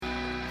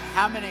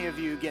How many of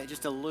you get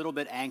just a little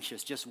bit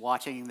anxious just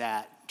watching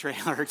that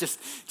trailer,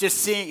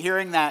 just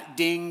hearing that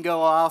ding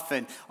go off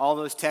and all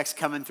those texts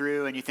coming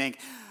through, and you think,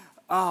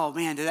 oh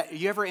man,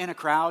 you ever in a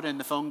crowd and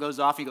the phone goes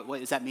off, you go,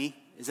 wait, is that me?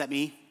 Is that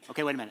me?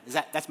 Okay, wait a minute.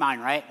 That's mine,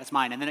 right? That's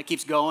mine. And then it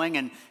keeps going,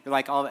 and you're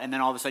like, and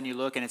then all of a sudden you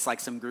look, and it's like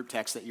some group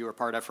text that you were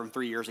part of from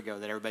 3 years ago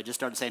that everybody just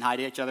started saying hi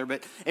to each other.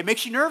 But it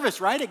makes you nervous,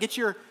 right? It gets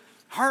your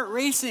heart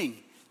racing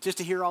just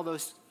to hear all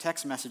those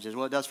text messages.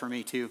 Well, it does for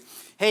me too.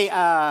 Hey,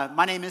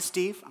 my name is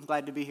Steve. I'm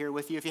glad to be here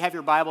with you. If you have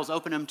your Bibles,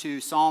 open them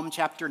to Psalm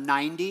chapter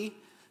 90.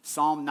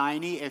 Psalm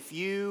 90. If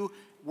you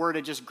were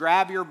to just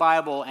grab your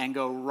Bible and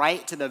go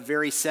right to the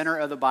very center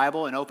of the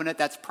Bible and open it,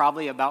 that's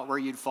probably about where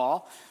you'd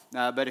fall.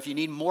 But if you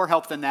need more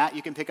help than that,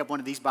 you can pick up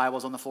one of these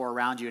Bibles on the floor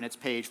around you, and it's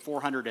page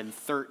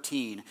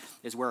 413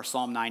 is where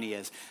Psalm 90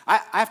 is. I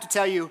have to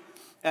tell you,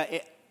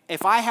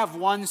 if I have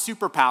one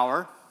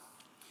superpower,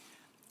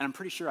 and I'm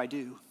pretty sure I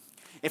do,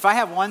 if I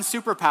have one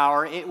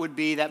superpower, it would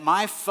be that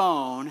my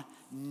phone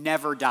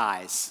never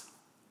dies.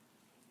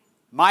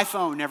 My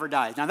phone never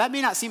dies. Now, that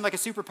may not seem like a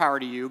superpower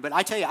to you, but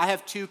I tell you, I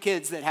have 2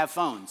 kids that have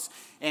phones.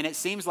 And it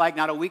seems like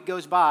not a week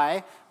goes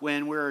by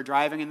when we're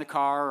driving in the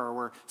car or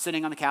we're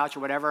sitting on the couch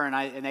or whatever,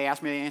 and they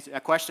ask me a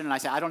question, and I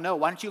say, I don't know.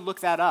 Why don't you look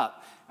that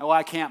up? Oh,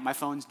 I can't. My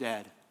phone's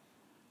dead.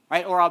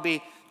 Right? Or I'll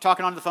be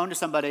talking on the phone to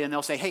somebody, and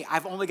they'll say, hey,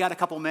 I've only got a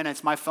couple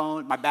minutes. My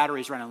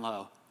battery's running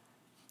low.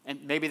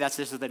 And maybe that's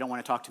just that they don't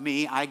want to talk to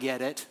me. I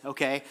get it,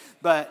 okay?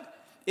 But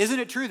isn't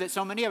it true that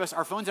so many of us,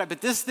 our phones are, but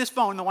this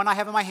phone, the one I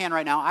have in my hand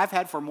right now, I've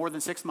had for more than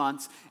 6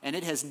 months, and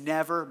it has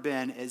never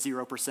been at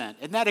 0%.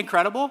 Isn't that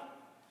incredible?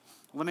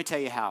 Let me tell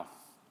you how.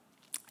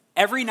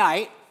 Every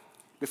night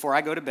before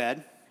I go to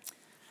bed,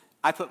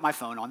 I put my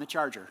phone on the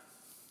charger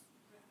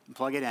and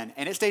plug it in,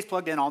 and it stays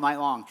plugged in all night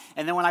long.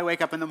 And then when I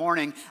wake up in the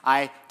morning,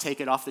 I take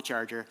it off the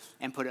charger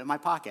and put it in my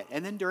pocket.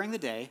 And then during the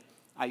day,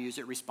 I use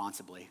it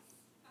responsibly.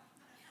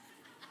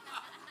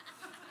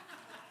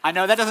 I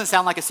know that doesn't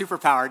sound like a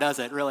superpower, does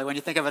it, really, when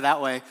you think of it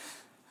that way?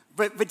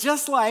 But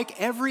just like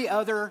every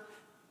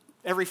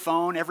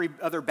phone, every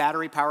other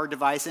battery-powered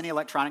device, any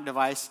electronic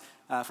device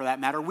for that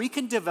matter, we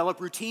can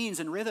develop routines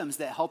and rhythms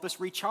that help us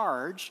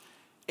recharge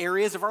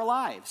areas of our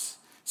lives.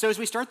 So as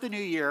we start the new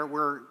year,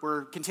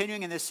 we're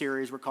continuing in this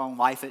series we're calling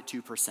Life at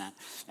 2%.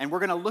 And we're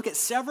going to look at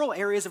several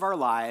areas of our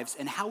lives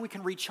and how we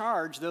can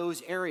recharge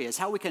those areas,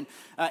 how we can,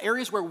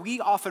 areas where we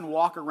often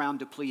walk around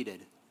depleted.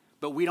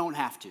 But we don't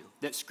have to.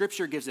 That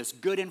Scripture gives us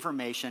good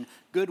information,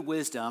 good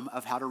wisdom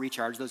of how to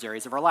recharge those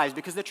areas of our lives.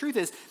 Because the truth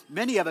is,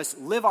 many of us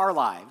live our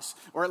lives,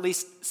 or at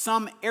least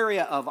some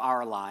area of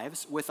our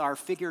lives, with our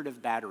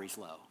figurative batteries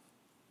low.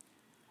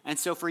 And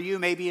so for you,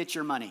 maybe it's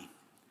your money.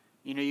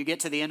 You know, you get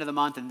to the end of the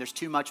month and there's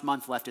too much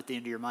month left at the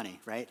end of your money,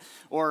 right?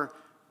 Or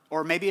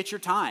maybe it's your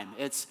time.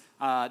 It's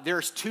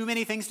there's too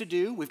many things to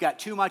do. We've got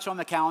too much on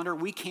the calendar.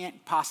 We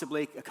can't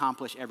possibly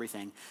accomplish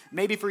everything.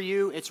 Maybe for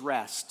you, it's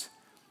rest.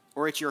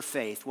 Or it's your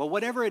faith. Well,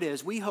 whatever it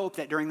is, we hope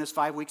that during this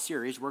 5-week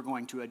series, we're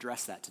going to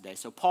address that today.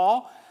 So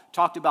Paul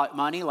talked about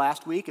money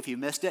last week. If you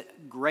missed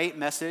it, great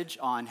message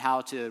on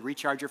how to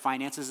recharge your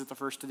finances at the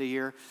first of the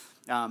year.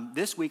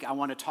 This week, I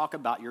want to talk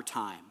about your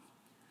time.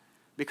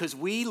 Because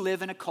we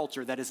live in a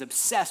culture that is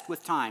obsessed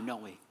with time,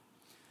 don't we?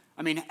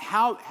 I mean,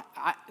 I'll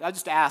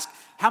just ask,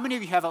 how many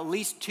of you have at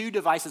least 2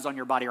 devices on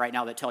your body right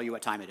now that tell you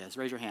what time it is?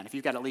 Raise your hand if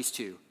you've got at least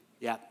 2.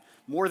 Yeah.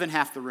 More than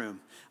half the room.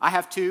 I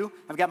have 2.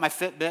 I've got my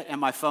Fitbit and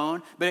my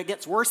phone, but it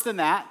gets worse than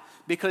that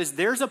because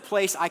there's a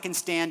place I can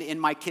stand in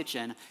my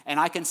kitchen and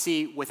I can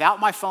see, without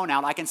my phone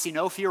out, I can see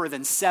no fewer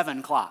than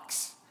 7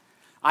 clocks.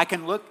 I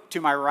can look to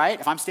my right.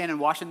 If I'm standing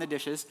washing the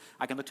dishes,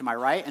 I can look to my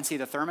right and see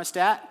the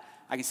thermostat.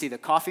 I can see the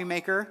coffee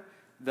maker,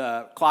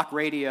 the clock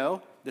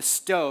radio, the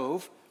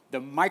stove, the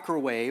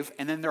microwave,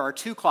 and then there are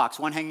 2 clocks,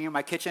 one hanging in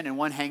my kitchen and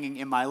one hanging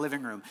in my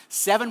living room.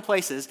 7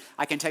 places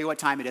I can tell you what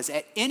time it is.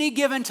 At any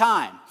given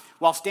time,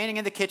 while standing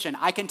in the kitchen,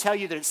 I can tell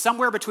you that it's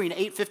somewhere between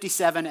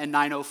 8:57 and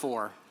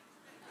 9:04.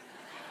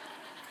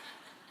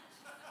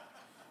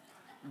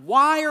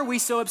 Why are we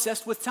so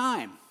obsessed with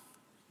time?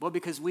 Well,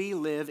 because we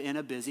live in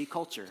a busy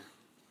culture.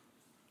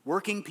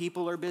 Working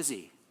people are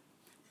busy.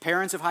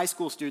 Parents of high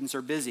school students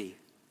are busy.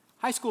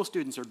 High school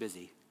students are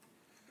busy.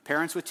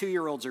 Parents with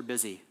 2-year-olds are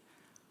busy.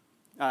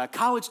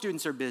 College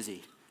students are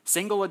busy.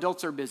 Single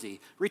adults are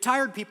busy.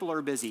 Retired people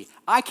are busy.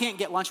 I can't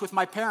get lunch with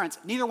my parents.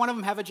 Neither one of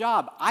them have a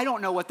job. I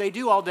don't know what they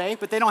do all day,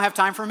 but they don't have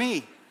time for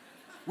me.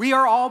 We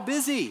are all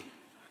busy.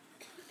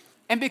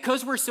 And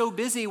because we're so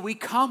busy, we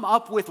come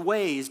up with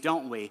ways,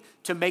 don't we,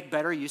 to make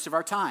better use of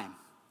our time.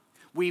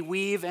 We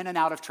weave in and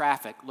out of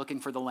traffic looking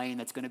for the lane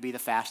that's going to be the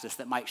fastest,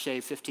 that might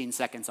shave 15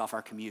 seconds off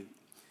our commute.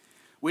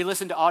 We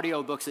listen to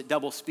audiobooks at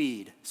double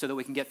speed so that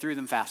we can get through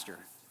them faster.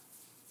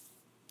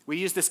 We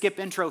use the skip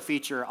intro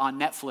feature on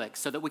Netflix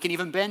so that we can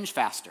even binge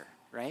faster,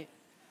 right?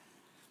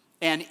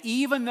 And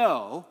even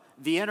though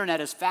the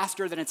internet is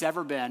faster than it's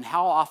ever been,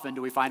 how often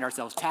do we find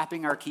ourselves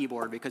tapping our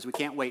keyboard because we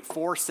can't wait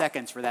 4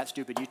 seconds for that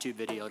stupid YouTube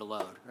video to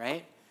load,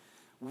 right?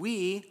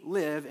 We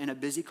live in a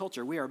busy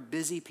culture. We are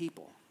busy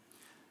people.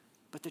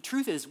 But the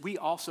truth is, we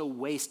also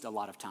waste a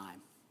lot of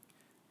time.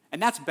 And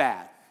that's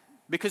bad.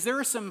 Because there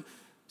are some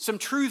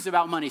truths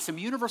about money, some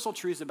universal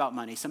truths about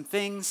money, some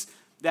things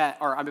that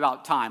are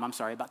about time.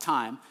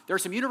 There are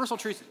some universal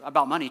truths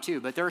about money too,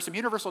 but there are some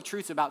universal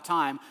truths about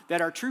time that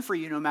are true for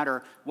you no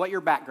matter what your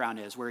background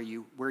is, where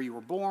you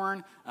were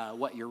born,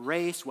 what your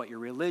race, what your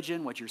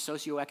religion, what your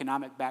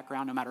socioeconomic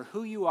background, no matter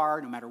who you are,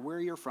 no matter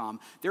where you're from.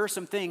 There are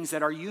some things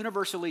that are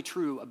universally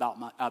true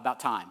about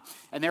time.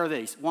 And there are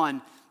these.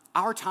 One,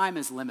 our time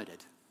is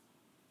limited.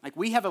 Like,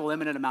 we have a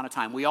limited amount of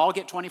time. We all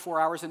get 24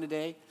 hours in a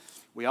day.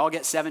 We all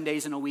get 7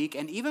 days in a week.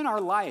 And even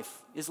our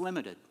life is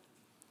limited.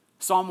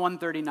 Psalm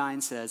 139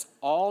 says,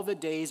 all the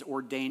days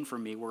ordained for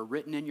me were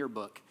written in your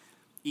book,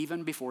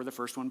 even before the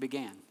first one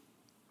began.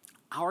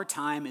 Our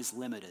time is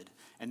limited,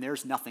 and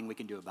there's nothing we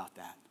can do about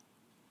that.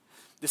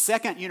 The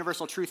second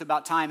universal truth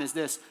about time is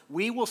this: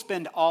 we will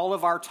spend all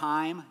of our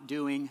time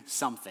doing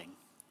something.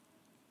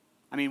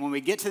 I mean, when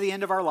we get to the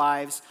end of our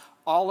lives,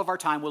 all of our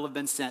time will have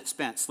been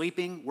spent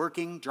sleeping,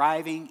 working,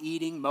 driving,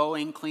 eating,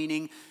 mowing,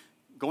 cleaning,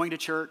 going to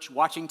church,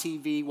 watching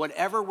TV,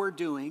 whatever we're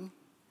doing.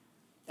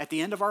 At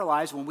the end of our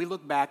lives, when we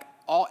look back,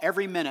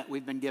 every minute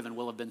we've been given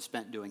will have been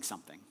spent doing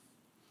something.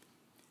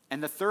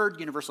 And the third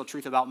universal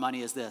truth about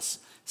money is this: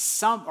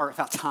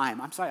 about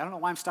time. I'm sorry, I don't know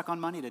why I'm stuck on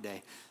money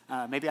today.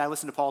 Maybe I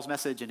listened to Paul's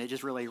message and it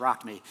just really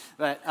rocked me.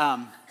 But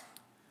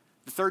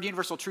the third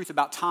universal truth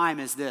about time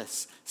is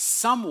this: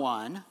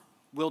 someone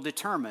will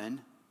determine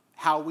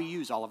how we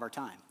use all of our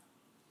time.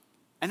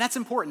 And that's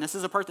important. This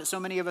is a part that so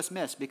many of us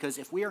miss, because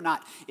if we are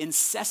not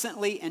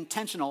incessantly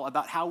intentional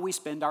about how we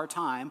spend our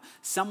time,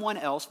 someone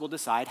else will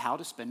decide how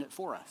to spend it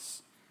for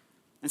us.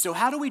 And so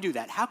how do we do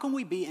that? How can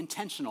we be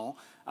intentional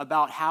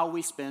about how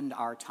we spend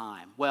our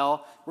time?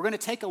 Well, we're going to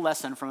take a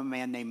lesson from a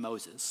man named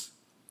Moses.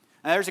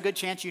 Now, there's a good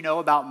chance you know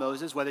about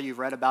Moses, whether you've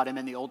read about him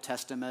in the Old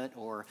Testament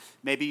or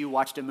maybe you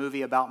watched a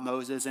movie about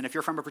Moses. And if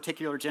you're from a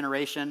particular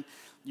generation,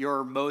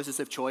 your Moses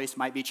of choice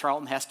might be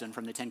Charlton Heston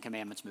from the Ten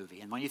Commandments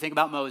movie. And when you think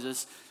about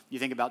Moses, you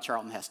think about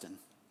Charlton Heston.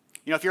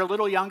 You know, if you're a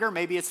little younger,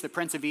 maybe it's the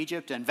Prince of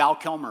Egypt, and Val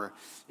Kilmer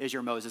is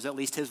your Moses. At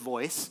least his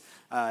voice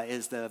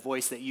is the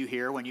voice that you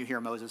hear when you hear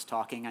Moses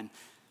talking. And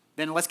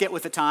then let's get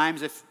with the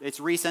times. If it's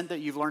recent that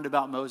you've learned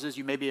about Moses,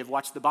 you maybe have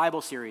watched the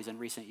Bible series in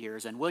recent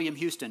years. And William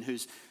Houston,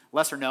 who's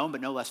lesser known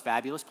but no less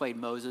fabulous, played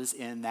Moses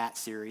in that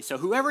series. So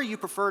whoever you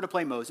prefer to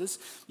play Moses,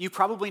 you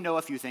probably know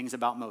a few things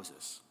about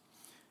Moses.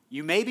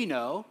 You maybe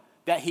know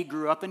that he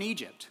grew up in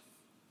Egypt,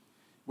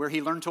 where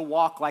he learned to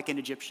walk like an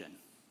Egyptian.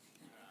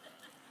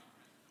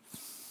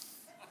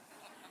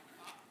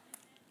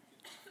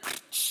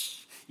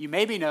 You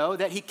maybe know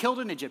that he killed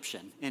an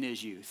Egyptian in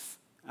his youth.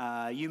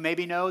 You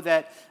maybe know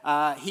that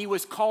he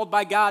was called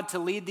by God to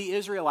lead the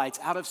Israelites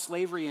out of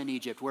slavery in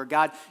Egypt, where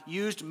God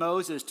used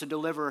Moses to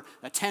deliver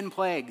 10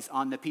 plagues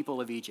on the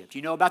people of Egypt.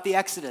 You know about the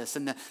Exodus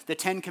and the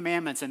 10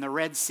 Commandments and the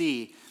Red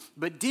Sea.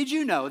 But did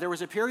you know there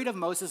was a period of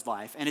Moses'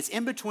 life, and it's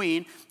in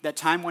between that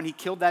time when he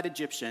killed that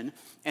Egyptian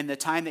and the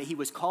time that he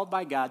was called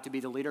by God to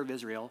be the leader of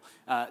Israel.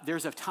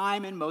 There's a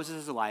time in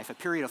Moses' life, a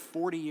period of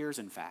 40 years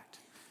in fact,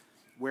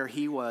 where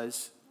he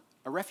was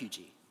a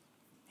refugee.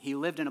 He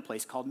lived in a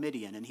place called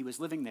Midian, and he was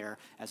living there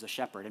as a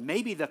shepherd, and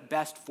maybe the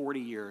best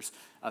 40 years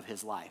of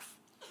his life.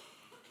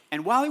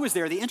 And while he was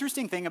there, the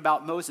interesting thing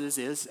about Moses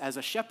is, as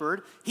a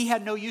shepherd, he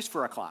had no use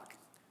for a clock.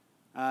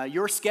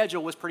 Your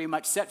schedule was pretty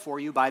much set for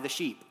you by the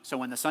sheep. So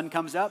when the sun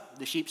comes up,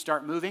 the sheep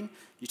start moving,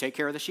 you take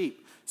care of the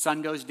sheep.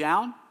 Sun goes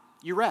down,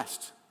 you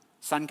rest.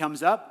 Sun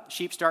comes up,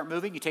 sheep start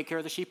moving, you take care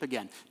of the sheep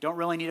again. Don't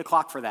really need a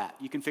clock for that.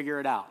 You can figure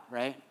it out,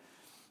 right?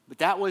 But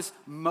that was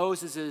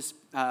Moses'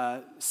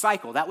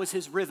 cycle. That was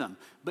his rhythm.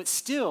 But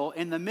still,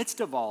 in the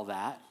midst of all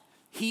that,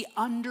 he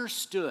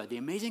understood. The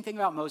amazing thing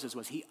about Moses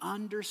was he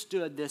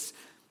understood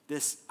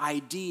this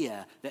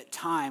idea that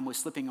time was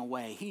slipping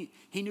away.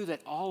 He knew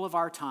that all of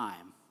our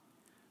time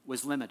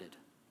was limited.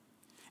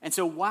 And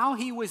so while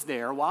he was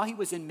there, while he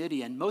was in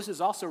Midian, Moses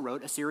also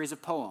wrote a series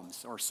of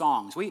poems or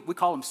songs. We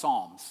call them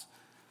psalms.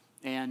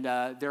 And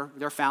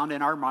they're found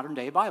in our modern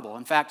day Bible.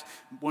 In fact,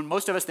 when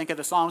most of us think of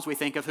the Psalms, we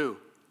think of who?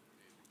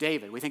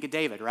 David. We think of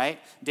David, right?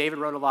 David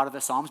wrote a lot of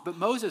the Psalms, but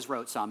Moses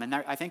wrote some. And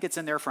I think it's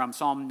in there from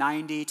Psalm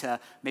 90 to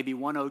maybe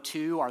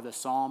 102 are the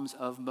Psalms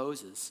of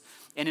Moses.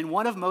 And in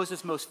one of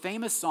Moses' most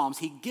famous Psalms,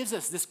 he gives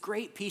us this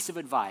great piece of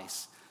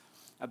advice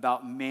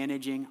about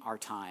managing our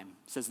time.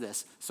 It says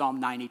this, Psalm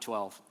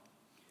 90:12.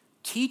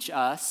 Teach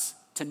us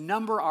to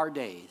number our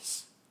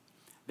days,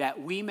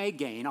 that we may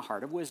gain a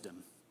heart of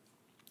wisdom.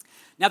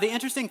 Now, the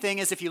interesting thing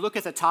is, if you look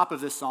at the top of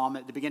this psalm,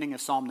 at the beginning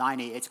of Psalm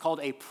 90, it's called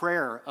a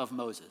prayer of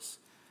Moses.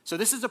 So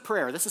this is a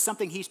prayer. This is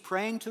something he's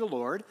praying to the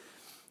Lord,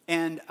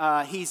 and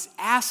he's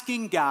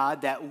asking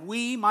God that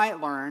we might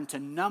learn to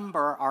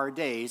number our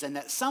days, and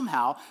that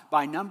somehow,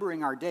 by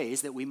numbering our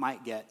days, that we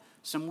might get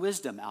some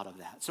wisdom out of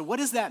that. So what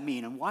does that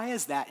mean, and why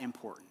is that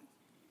important?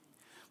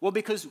 Well,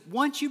 because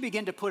once you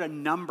begin to put a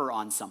number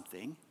on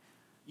something,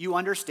 you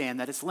understand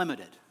that it's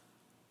limited,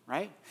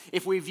 right?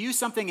 If we view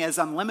something as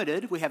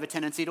unlimited, we have a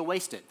tendency to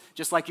waste it,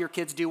 just like your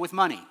kids do with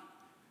money.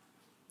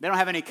 They don't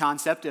have any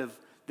concept of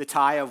the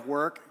tie of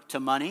work to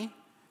money.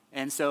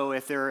 And so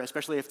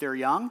especially if they're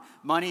young,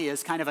 money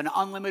is kind of an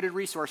unlimited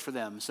resource for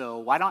them. So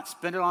why not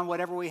spend it on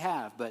whatever we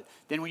have? But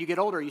then when you get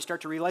older, you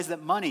start to realize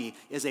that money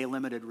is a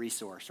limited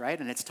resource, right?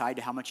 And it's tied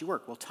to how much you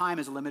work. Well, time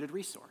is a limited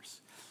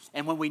resource.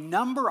 And when we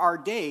number our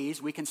days,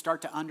 we can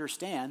start to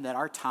understand that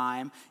our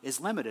time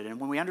is limited. And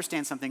when we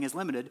understand something is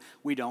limited,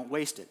 we don't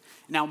waste it.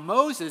 Now,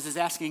 Moses is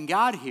asking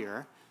God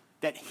here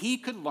that he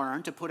could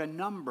learn to put a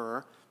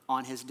number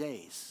on his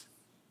days.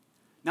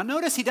 Now,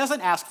 notice he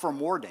doesn't ask for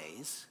more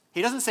days.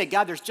 He doesn't say,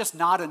 God, there's just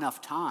not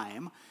enough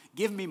time.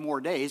 Give me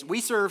more days.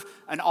 We serve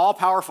an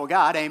all-powerful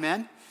God,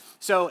 amen?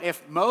 So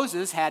if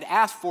Moses had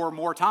asked for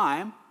more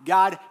time,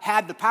 God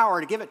had the power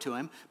to give it to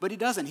him, but he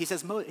doesn't. He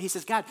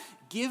says, God,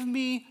 give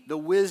me the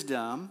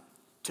wisdom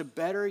to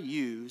better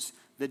use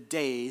the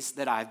days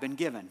that I've been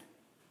given.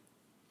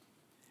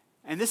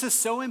 And this is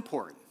so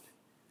important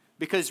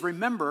because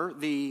remember,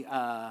 the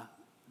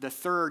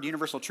third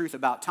universal truth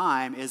about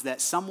time is that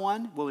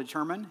someone will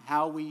determine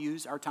how we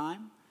use our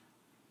time.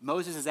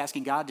 Moses is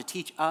asking God to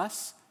teach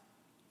us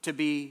to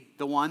be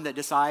the one that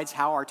decides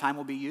how our time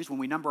will be used. When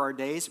we number our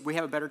days, we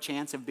have a better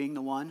chance of being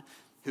the one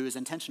who is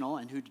intentional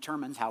and who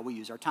determines how we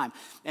use our time.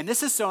 And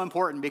this is so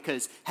important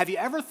because have you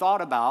ever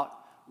thought about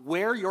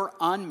where your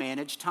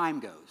unmanaged time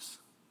goes?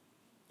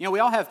 You know, we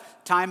all have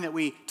time that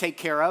we take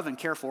care of and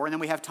care for, and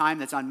then we have time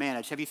that's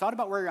unmanaged. Have you thought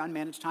about where your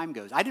unmanaged time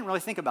goes? I didn't really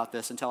think about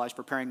this until I was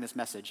preparing this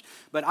message,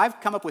 but I've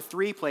come up with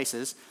 3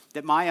 places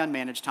that my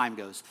unmanaged time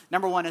goes.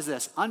 Number 1 is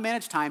this: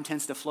 unmanaged time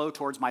tends to flow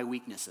towards my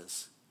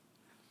weaknesses.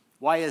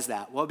 Why is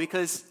that? Well,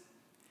 because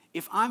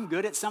if I'm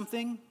good at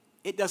something,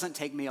 it doesn't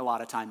take me a lot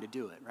of time to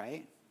do it,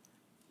 right?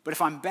 But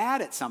if I'm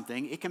bad at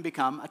something, it can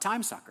become a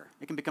time sucker.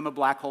 It can become a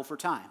black hole for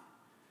time.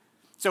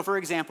 So for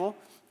example,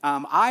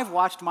 I've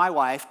watched my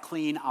wife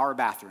clean our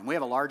bathroom. We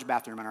have a large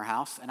bathroom in our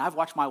house, and I've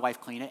watched my wife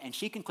clean it, and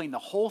she can clean the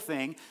whole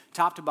thing,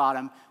 top to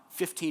bottom,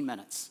 15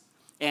 minutes.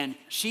 And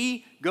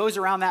she goes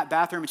around that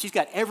bathroom, and she's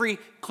got every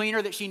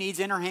cleaner that she needs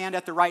in her hand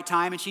at the right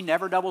time, and she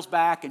never doubles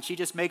back, and she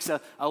just makes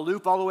a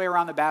loop all the way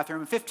around the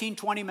bathroom. In 15,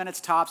 20 minutes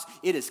tops,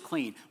 it is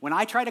clean. When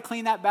I try to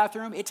clean that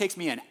bathroom, it takes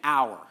me an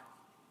hour.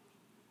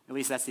 At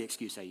least that's the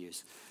excuse I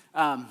use.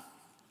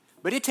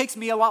 But it takes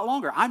me a lot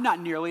longer. I'm not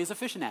nearly as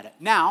efficient at it.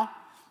 Now,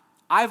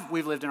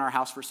 we've lived in our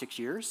house for 6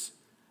 years.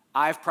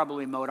 I've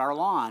probably mowed our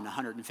lawn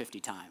 150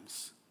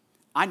 times.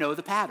 I know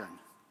the pattern,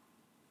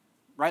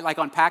 right? Like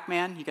on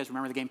Pac-Man, you guys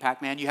remember the game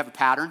Pac-Man? You have a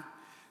pattern.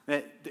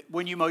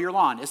 When you mow your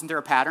lawn, isn't there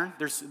a pattern?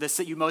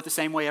 You mow it the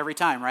same way every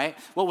time, right?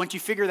 Well, once you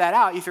figure that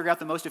out, you figure out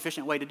the most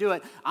efficient way to do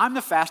it. I'm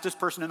the fastest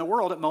person in the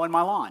world at mowing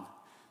my lawn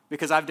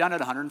because I've done it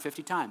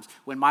 150 times.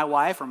 When my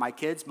wife or my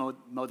kids mow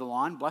the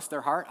lawn, bless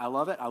their heart, I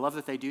love it. I love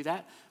that they do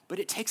that. But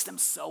it takes them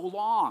so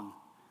long.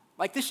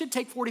 Like, this should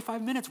take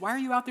 45 minutes. Why are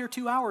you out there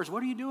 2 hours?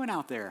 What are you doing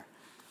out there,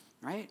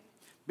 right?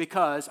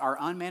 Because our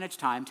unmanaged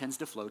time tends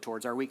to flow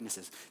towards our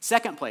weaknesses.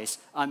 Second place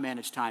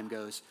unmanaged time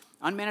goes.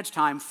 Unmanaged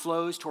time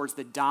flows towards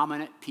the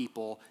dominant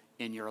people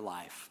in your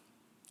life.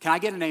 Can I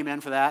get an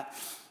amen for that?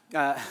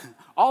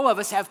 All of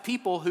us have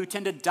people who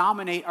tend to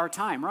dominate our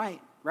time,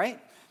 right?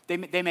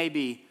 They may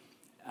be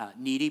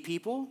needy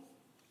people.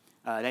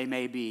 They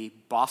may be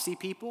bossy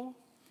people.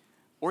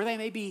 Or they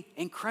may be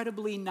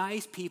incredibly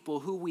nice people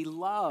who we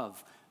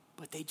love,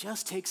 but they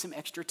just take some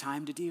extra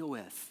time to deal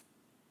with.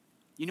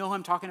 You know who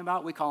I'm talking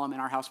about? We call them in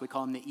our house, we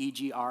call them the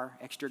EGR,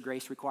 extra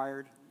grace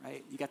required,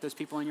 right? You got those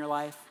people in your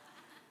life?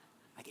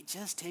 Like, it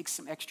just takes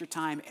some extra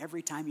time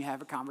every time you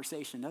have a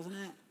conversation, doesn't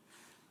it?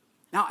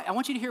 Now, I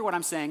want you to hear what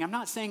I'm saying. I'm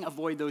not saying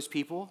avoid those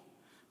people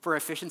for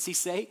efficiency's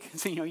sake.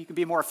 So, you can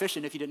be more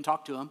efficient if you didn't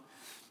talk to them.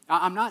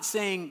 I'm not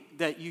saying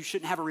that you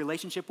shouldn't have a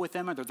relationship with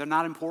them or that they're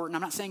not important.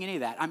 I'm not saying any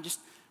of that. I'm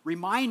just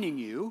reminding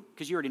you,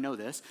 because you already know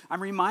this,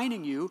 I'm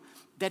reminding you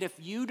that if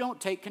you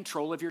don't take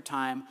control of your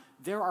time,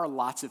 there are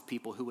lots of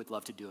people who would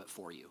love to do it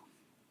for you,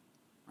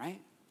 right?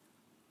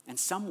 And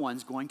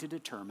someone's going to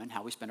determine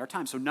how we spend our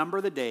time. So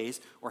number the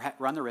days or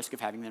run the risk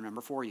of having them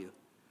number for you.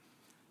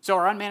 So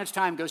our unmanaged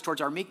time goes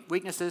towards our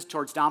weaknesses,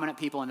 towards dominant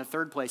people. And the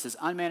third place is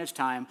unmanaged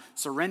time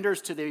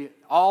surrenders to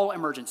all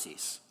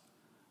emergencies.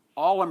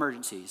 All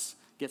emergencies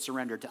get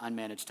surrendered to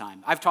unmanaged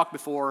time. I've talked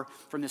before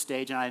from this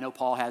stage, and I know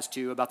Paul has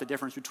too, about the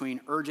difference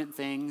between urgent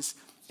things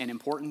and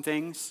important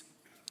things.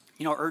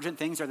 Urgent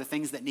things are the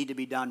things that need to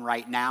be done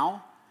right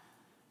now.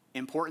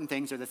 Important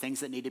things are the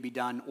things that need to be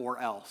done or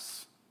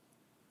else.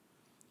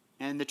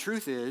 And the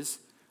truth is,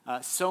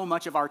 so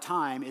much of our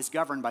time is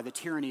governed by the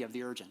tyranny of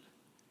the urgent.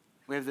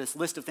 We have this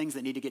list of things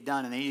that need to get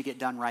done, and they need to get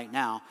done right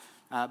now.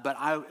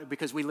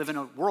 Because we live in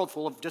a world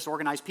full of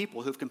disorganized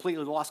people who've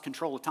completely lost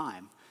control of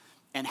time.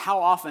 And how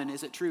often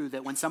is it true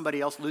that when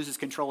somebody else loses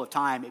control of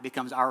time, it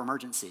becomes our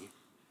emergency,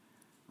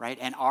 right?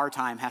 And our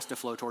time has to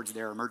flow towards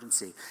their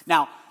emergency.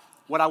 Now,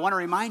 what I want to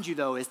remind you,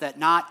 though, is that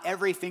not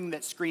everything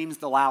that screams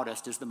the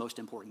loudest is the most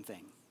important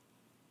thing.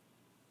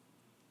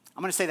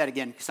 I'm going to say that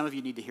again, because some of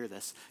you need to hear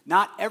this.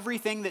 Not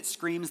everything that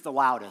screams the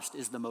loudest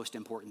is the most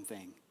important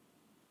thing.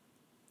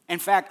 In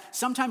fact,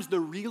 sometimes the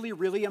really,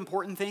 really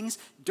important things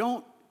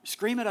don't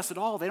scream at us at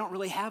all. They don't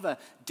really have a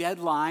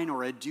deadline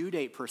or a due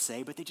date per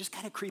se, but they just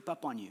kind of creep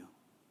up on you.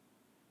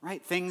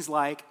 right? Things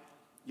like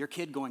your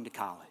kid going to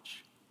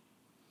college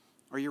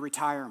or your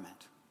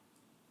retirement,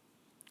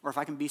 or if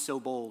I can be so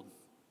bold,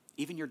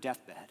 even your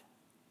deathbed.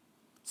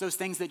 It's those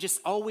things that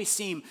just always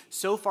seem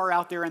so far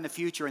out there in the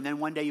future, and then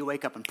one day you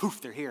wake up and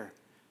poof, they're here.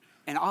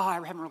 And I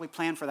haven't really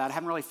planned for that. I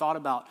haven't really thought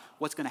about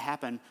what's going to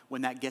happen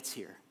when that gets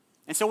here.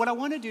 And so what I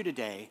want to do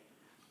today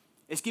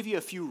is give you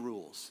a few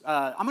rules.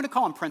 I'm going to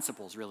call them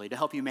principles, really, to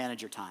help you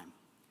manage your time.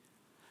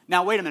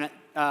 Now, wait a minute.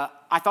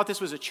 I thought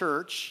this was a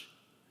church.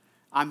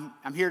 I'm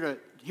here to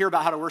hear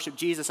about how to worship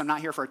Jesus. I'm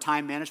not here for a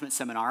time management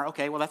seminar.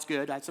 Okay, well, that's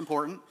good. That's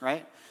important,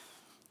 right?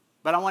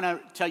 But I want to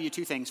tell you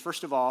two things.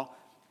 First of all,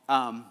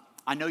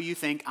 I know you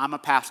think I'm a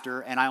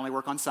pastor and I only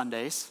work on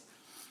Sundays.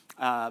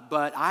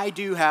 But I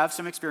do have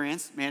some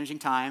experience managing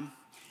time,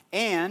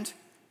 and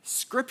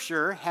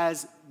Scripture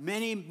has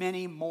many,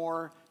 many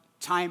more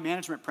time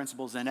management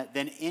principles in it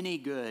than any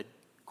good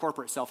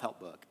corporate self-help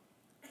book.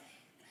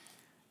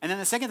 And then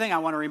the second thing I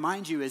want to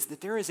remind you is that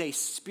there is a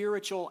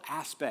spiritual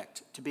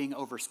aspect to being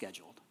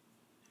overscheduled.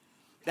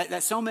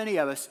 That so many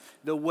of us,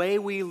 the way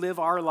we live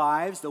our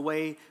lives, the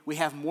way we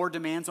have more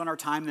demands on our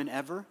time than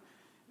ever,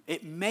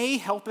 it may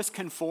help us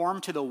conform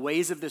to the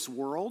ways of this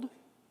world,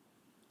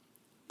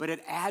 but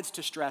it adds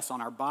to stress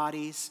on our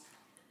bodies,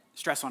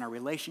 stress on our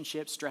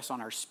relationships, stress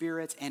on our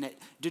spirits, and it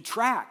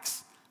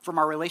detracts from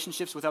our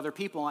relationships with other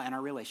people and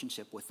our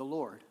relationship with the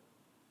Lord.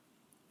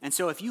 And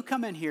so if you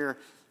come in here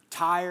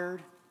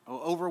tired or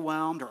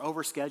overwhelmed or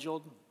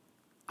overscheduled,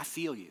 I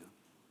feel you.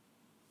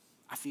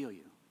 I feel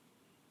you.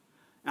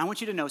 And I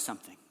want you to know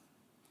something.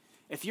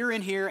 If you're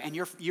in here and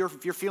you're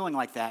feeling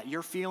like that,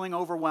 you're feeling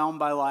overwhelmed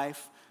by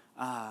life,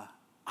 I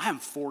am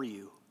for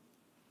you.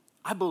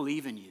 I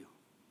believe in you.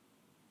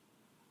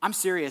 I'm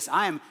serious.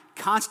 I am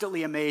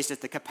constantly amazed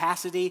at the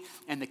capacity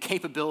and the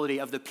capability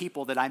of the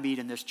people that I meet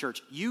in this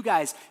church. You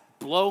guys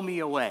blow me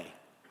away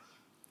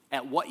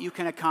at what you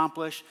can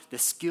accomplish, the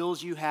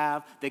skills you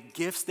have, the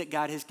gifts that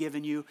God has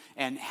given you,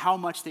 and how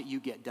much that you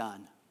get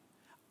done.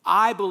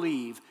 I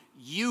believe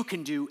you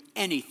can do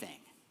anything.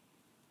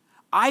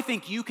 I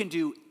think you can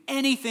do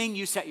anything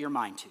you set your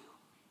mind to.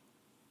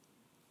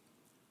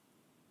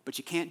 But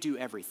you can't do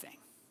everything.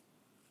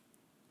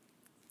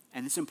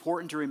 And it's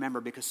important to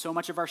remember because so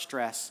much of our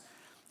stress,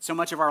 so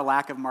much of our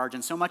lack of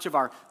margin, so much of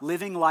our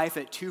living life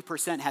at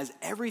 2% has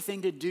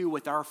everything to do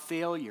with our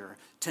failure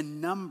to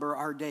number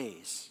our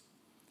days.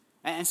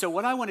 And so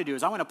what I want to do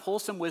is I want to pull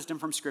some wisdom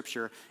from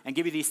Scripture and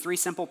give you these 3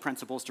 simple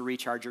principles to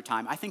recharge your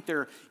time. I think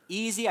they're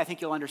easy. I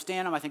think you'll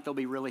understand them. I think they'll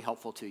be really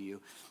helpful to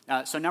you.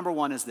 So number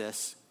 1 is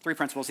this. 3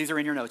 principles. These are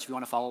in your notes if you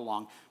want to follow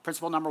along.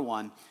 Principle number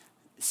 1,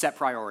 set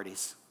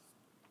priorities.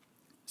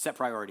 Set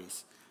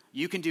priorities.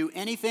 You can do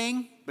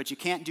anything, but you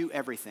can't do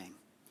everything.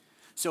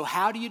 So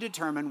how do you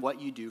determine what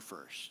you do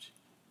first?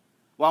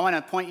 Well, I want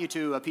to point you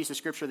to a piece of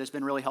Scripture that's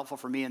been really helpful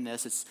for me in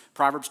this. It's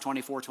Proverbs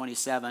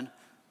 24:27.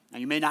 Now,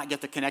 you may not get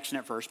the connection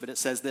at first, but it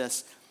says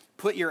this: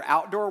 put your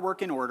outdoor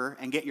work in order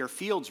and get your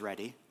fields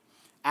ready.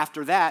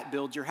 After that,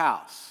 build your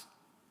house.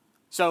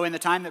 So in the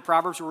time that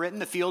Proverbs were written,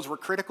 the fields were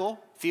critical.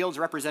 Fields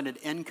represented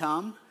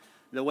income.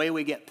 The way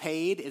we get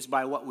paid is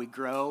by what we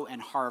grow and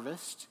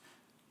harvest.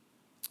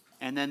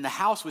 And then the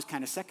house was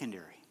kind of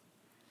secondary.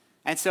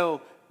 And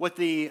so what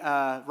the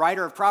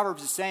writer of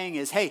Proverbs is saying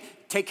is, hey,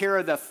 take care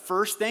of the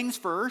first things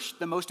first,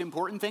 the most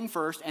important thing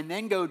first, and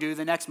then go do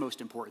the next most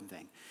important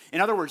thing.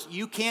 In other words,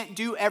 you can't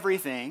do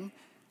everything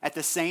at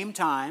the same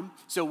time,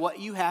 so what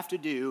you have to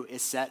do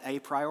is set a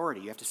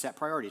priority. You have to set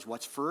priorities.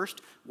 What's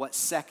first, what's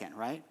second,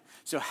 right?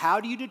 So how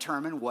do you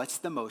determine what's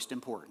the most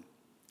important?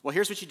 Well,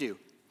 here's what you do.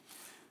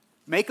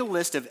 Make a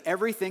list of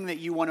everything that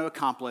you want to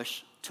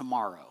accomplish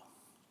tomorrow.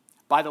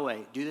 By the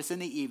way, do this in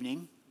the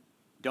evening.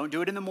 Don't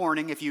do it in the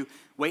morning. If you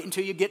wait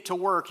until you get to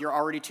work, you're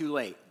already too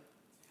late.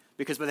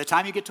 Because by the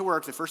time you get to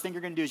work, the first thing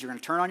you're going to do is you're going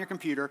to turn on your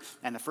computer,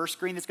 and the first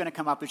screen that's going to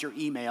come up is your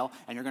email,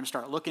 and you're going to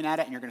start looking at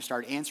it, and you're going to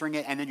start answering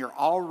it, and then you're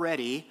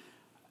already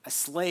a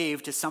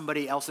slave to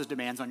somebody else's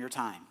demands on your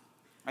time.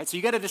 Right? So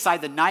you got to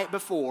decide the night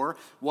before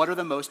what are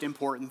the most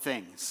important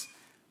things.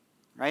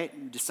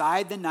 Right?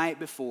 Decide the night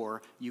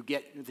before you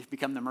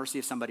become the mercy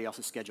of somebody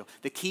else's schedule.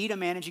 The key to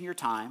managing your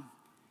time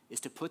is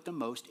to put the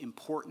most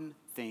important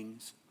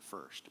things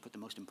first. Put the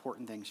most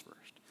important things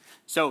first.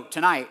 So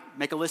tonight,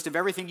 make a list of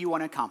everything you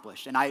want to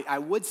accomplish. And I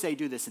would say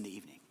do this in the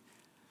evening.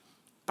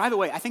 By the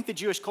way, I think the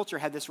Jewish culture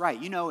had this right.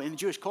 You know, in the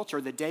Jewish culture,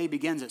 the day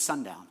begins at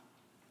sundown.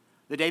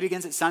 The day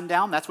begins at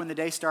sundown. That's when the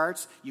day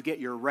starts. You get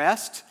your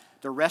rest.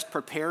 The rest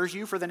prepares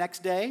you for the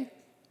next day,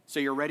 so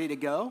you're ready to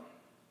go.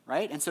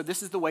 Right? And so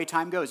this is the way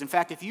time goes. In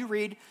fact, if you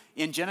read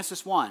in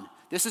Genesis 1,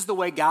 this is the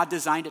way God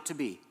designed it to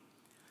be.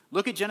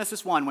 Look at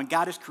Genesis 1. When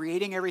God is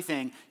creating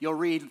everything, you'll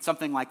read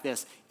something like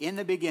this. In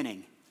the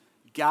beginning,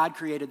 God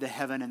created the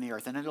heaven and the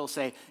earth. And it'll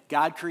say,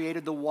 God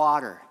created the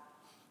water.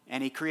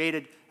 And he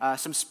created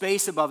some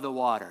space above the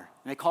water.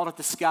 And they called it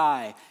the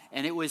sky.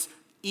 And it was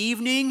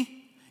evening,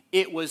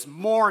 it was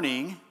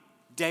morning,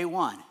 day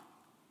 1. Have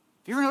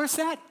you ever noticed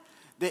that?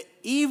 The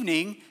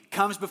evening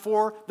comes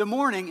before the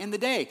morning in the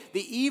day.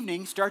 The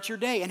evening starts your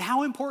day. And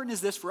how important is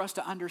this for us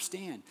to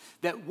understand?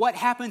 That what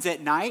happens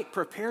at night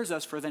prepares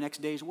us for the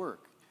next day's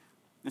work.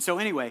 And so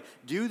anyway,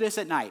 do this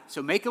at night.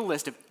 So make a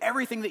list of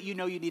everything that you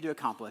know you need to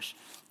accomplish.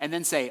 And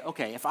then say,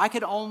 okay, if I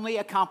could only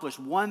accomplish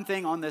one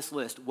thing on this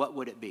list, what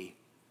would it be?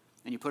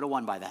 And you put a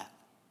 1 by that.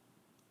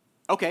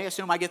 Okay,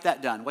 assume I get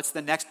that done. What's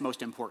the next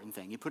most important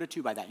thing? You put a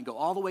 2 by that and go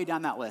all the way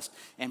down that list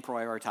and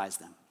prioritize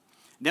them.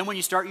 Then when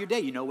you start your day,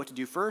 you know what to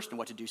do first and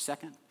what to do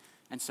second,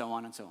 and so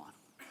on and so on.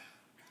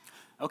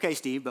 Okay,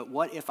 Steve, but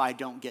what if I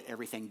don't get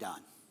everything done?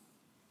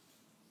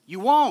 You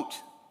won't,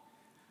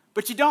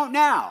 but you don't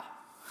now.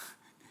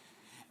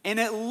 And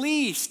at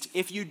least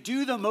if you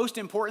do the most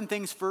important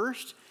things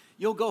first,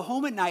 you'll go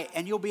home at night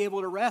and you'll be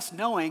able to rest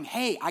knowing,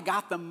 hey, I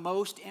got the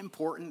most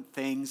important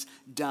things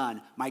done.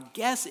 My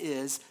guess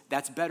is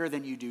that's better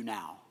than you do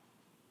now.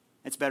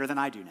 It's better than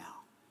I do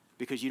now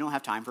because you don't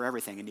have time for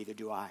everything and neither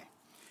do I.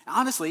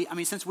 Honestly,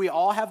 since we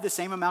all have the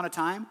same amount of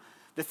time,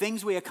 the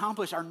things we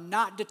accomplish are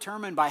not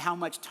determined by how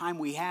much time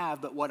we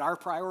have, but what our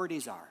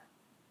priorities are.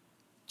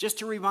 Just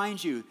to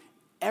remind you,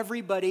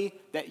 everybody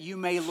that you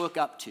may look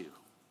up to,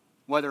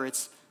 whether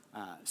it's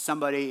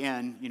somebody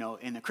in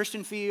the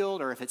Christian field,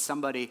 or if it's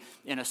somebody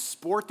in a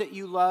sport that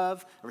you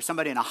love, or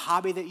somebody in a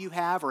hobby that you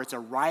have, or it's a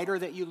writer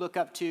that you look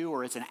up to,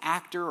 or it's an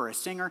actor or a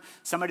singer,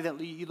 somebody that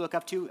you look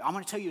up to, I'm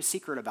going to tell you a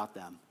secret about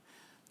them.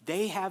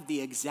 They have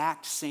the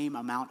exact same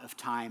amount of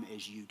time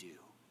as you do.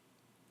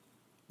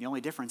 The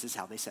only difference is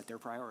how they set their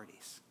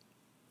priorities,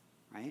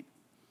 right?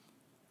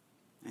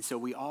 And so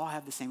we all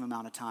have the same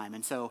amount of time.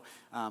 And so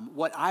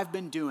what I've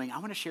been doing, I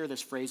want to share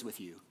this phrase with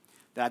you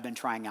that I've been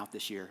trying out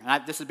this year.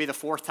 And this would be the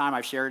 4th time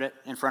I've shared it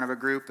in front of a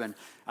group. And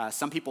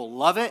some people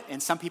love it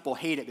and some people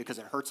hate it because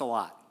it hurts a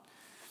lot.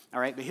 All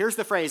right, but here's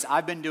the phrase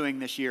I've been doing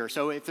this year.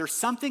 So if there's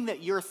something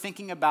that you're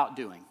thinking about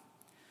doing,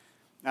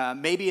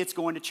 maybe it's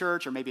going to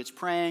church, or maybe it's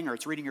praying, or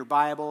it's reading your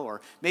Bible, or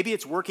maybe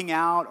it's working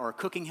out, or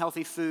cooking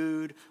healthy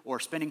food, or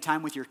spending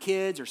time with your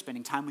kids, or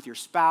spending time with your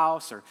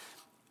spouse, or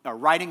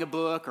writing a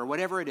book, or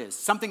whatever it is.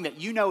 Something that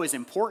you know is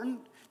important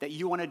that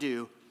you want to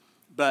do,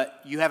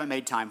 but you haven't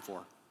made time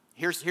for.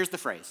 Here's the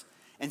phrase.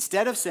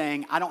 Instead of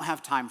saying, I don't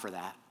have time for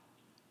that,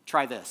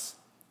 try this.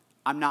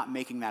 I'm not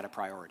making that a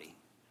priority.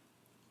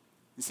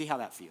 And see how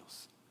that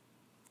feels.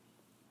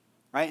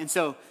 Right? And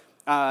so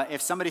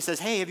if somebody says,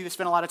 hey, have you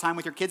spent a lot of time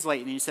with your kids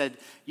lately? And you said,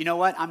 you know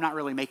what? I'm not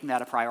really making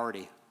that a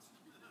priority.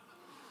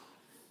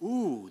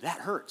 Ooh, that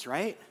hurts,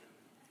 right?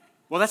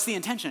 Well, that's the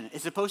intention.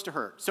 It's supposed to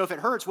hurt. So if it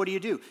hurts, what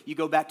do? You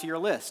go back to your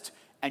list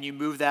and you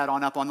move that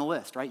on up on the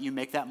list, right? You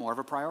make that more of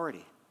a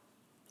priority.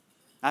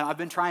 I've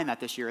been trying that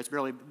this year. It's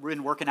really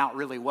been working out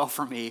really well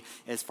for me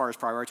as far as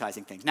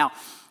prioritizing things. Now,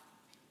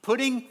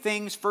 putting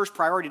things first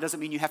priority doesn't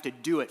mean you have to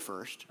do it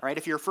first, right?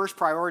 If your first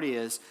priority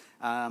is,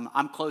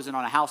 I'm closing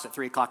on a house at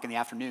 3 o'clock in the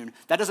afternoon,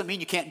 that doesn't mean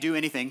you can't do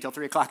anything till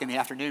 3 o'clock in the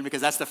afternoon, because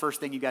that's the first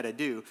thing you got to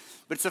do.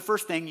 But it's the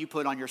first thing you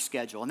put on your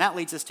schedule. And that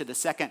leads us to the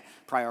second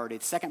priority.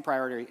 The second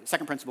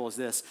principle is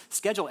this: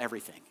 schedule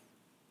everything.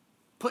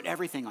 Put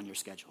everything on your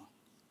schedule.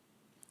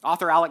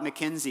 Author Alec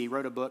McKenzie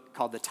wrote a book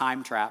called The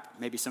Time Trap.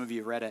 Maybe some of you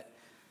have read it.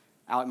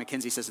 Alec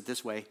McKenzie says it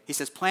this way. He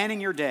says,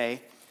 planning your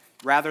day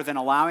rather than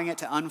allowing it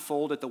to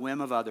unfold at the whim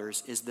of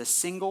others is the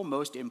single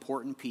most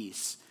important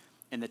piece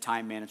in the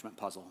time management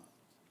puzzle.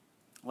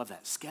 I love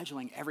that.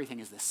 Scheduling everything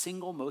is the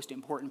single most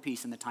important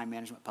piece in the time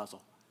management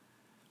puzzle.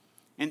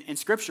 In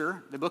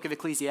Scripture, the book of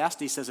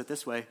Ecclesiastes says it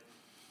this way: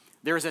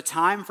 there is a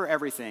time for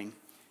everything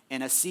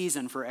and a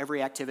season for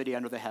every activity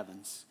under the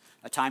heavens,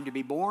 a time to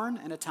be born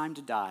and a time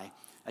to die,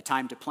 a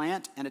time to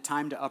plant and a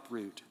time to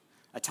uproot,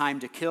 a time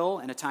to kill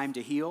and a time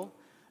to heal,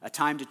 a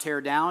time to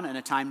tear down and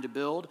a time to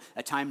build,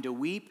 a time to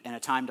weep and a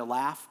time to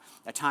laugh,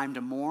 a time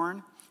to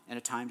mourn and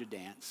a time to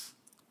dance.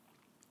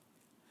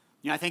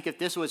 I think if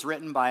this was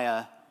written by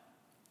a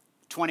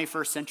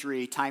 21st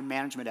century time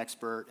management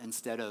expert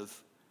instead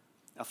of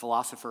a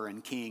philosopher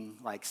and king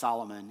like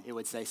Solomon, it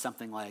would say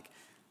something like,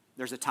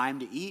 there's a time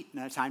to eat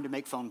and a time to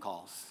make phone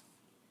calls.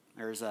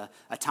 There's a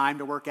time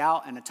to work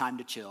out and a time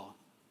to chill.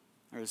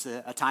 There's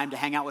a time to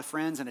hang out with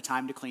friends and a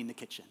time to clean the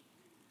kitchen.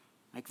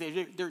 Like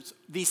there's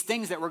these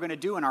things that we're going to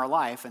do in our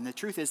life, and the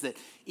truth is that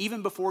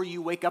even before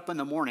you wake up in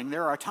the morning,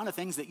 there are a ton of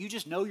things that you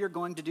just know you're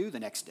going to do the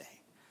next day.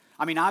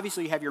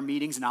 Obviously you have your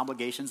meetings and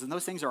obligations, and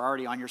those things are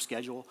already on your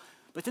schedule,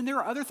 but then there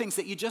are other things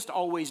that you just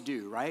always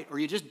do, right? Or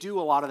you just do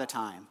a lot of the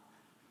time.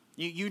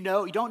 You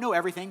don't know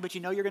everything, but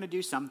you know you're going to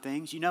do some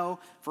things.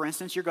 For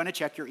instance, you're going to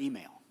check your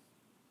email.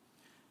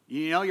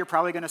 You're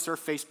probably going to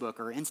surf Facebook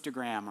or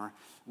Instagram or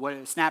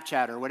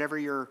Snapchat or whatever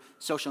your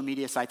social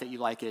media site that you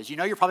like is.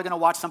 You're probably going to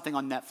watch something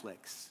on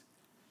Netflix.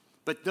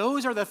 But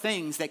those are the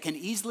things that can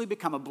easily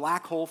become a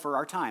black hole for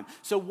our time.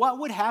 So what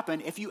would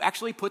happen if you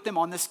actually put them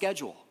on the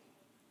schedule?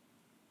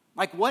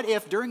 Like, what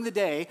if during the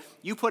day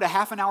you put a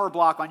half an hour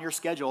block on your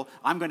schedule,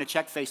 I'm going to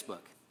check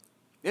Facebook?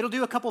 It'll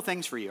do a couple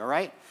things for you, all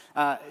right?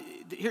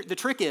 The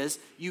trick is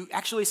you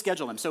actually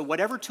schedule them. So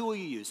whatever tool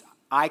you use,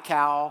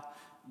 iCal,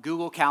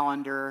 Google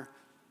Calendar,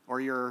 or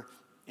your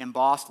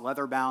embossed,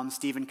 leather-bound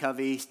Stephen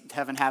Covey,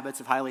 7 Habits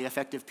of Highly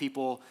Effective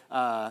People,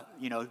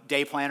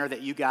 day planner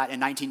that you got in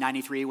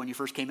 1993 when you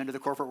first came into the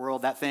corporate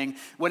world, that thing.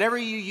 Whatever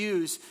you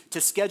use to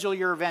schedule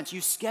your events,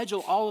 you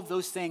schedule all of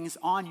those things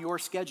on your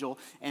schedule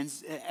and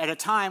at a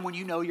time when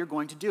you know you're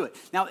going to do it.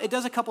 Now, it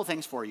does a couple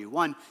things for you.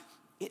 One,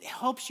 it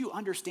helps you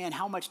understand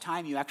how much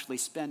time you actually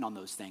spend on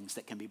those things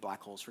that can be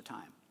black holes for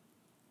time.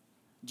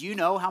 Do you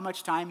know how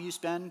much time you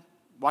spend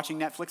watching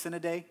Netflix in a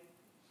day?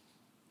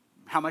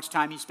 How much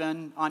time you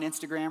spend on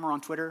Instagram or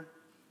on Twitter?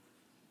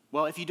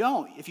 Well, if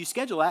you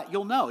schedule that,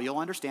 you'll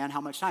understand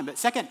how much time. But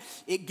second,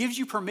 it gives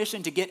you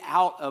permission to get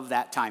out of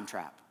that time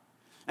trap.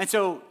 And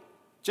so,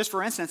 just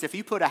for instance, if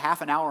you put a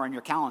half an hour on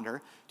your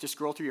calendar to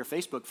scroll through your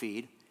Facebook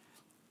feed,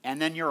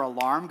 and then your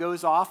alarm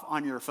goes off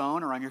on your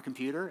phone or on your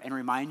computer and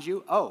reminds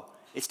you, oh,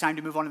 it's time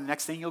to move on to the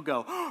next thing, you'll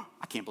go, oh,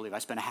 I can't believe I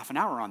spent a half an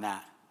hour on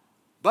that.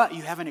 But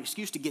you have an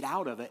excuse to get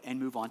out of it and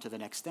move on to the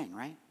next thing,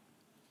 right?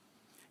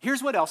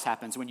 Here's what else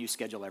happens when you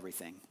schedule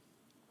everything.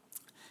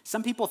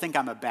 Some people think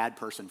I'm a bad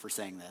person for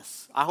saying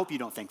this. I hope you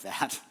don't think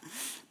that.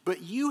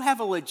 But you have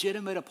a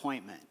legitimate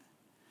appointment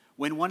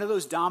when one of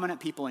those dominant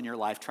people in your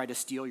life try to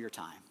steal your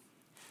time.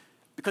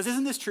 Because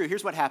isn't this true?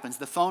 Here's what happens.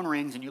 The phone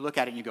rings and you look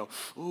at it and you go,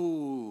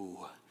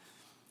 ooh.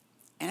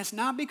 And it's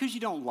not because you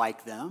don't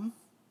like them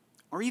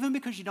or even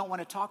because you don't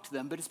want to talk to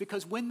them, but it's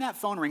because when that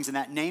phone rings and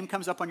that name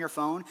comes up on your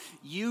phone,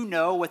 you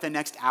know what the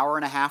next hour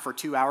and a half or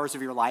 2 hours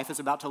of your life is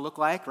about to look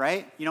like,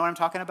 right? You know what I'm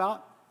talking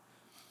about?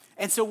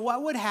 And so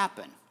what would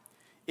happen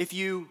if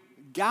you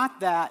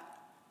got that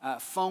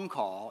phone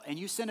call and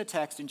you sent a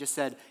text and just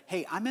said,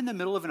 hey, I'm in the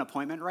middle of an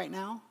appointment right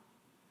now,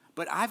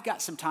 but I've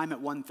got some time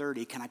at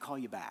 1:30. Can I call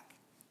you back?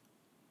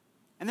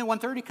 And then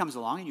 1:30 comes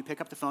along and you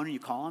pick up the phone and you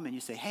call them and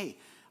you say, hey,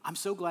 I'm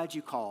so glad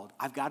you called.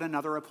 I've got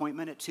another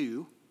appointment at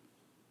 2:00.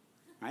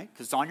 Right?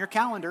 Because it's on your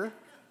calendar.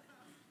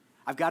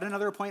 I've got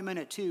another appointment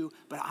at 2:00,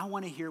 but I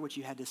want to hear what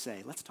you had to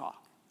say. Let's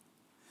talk.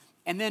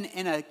 And then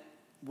in a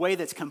way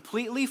that's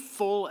completely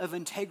full of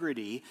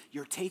integrity,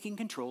 you're taking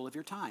control of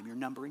your time. You're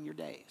numbering your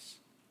days.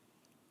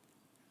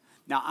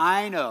 Now,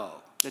 I know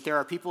that there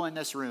are people in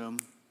this room,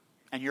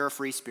 and you're a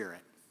free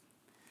spirit.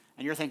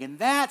 And you're thinking,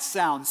 that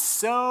sounds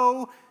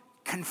so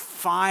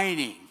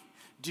confining.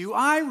 Do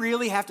I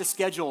really have to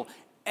schedule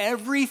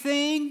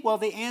everything? Well,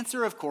 the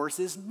answer, of course,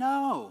 is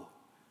no.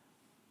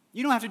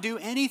 You don't have to do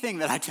anything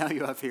that I tell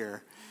you up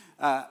here.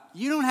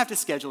 You don't have to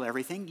schedule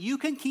everything. You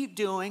can keep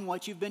doing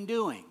what you've been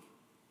doing.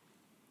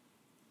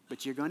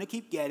 But you're going to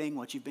keep getting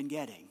what you've been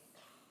getting.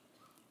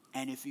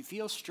 And if you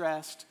feel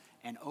stressed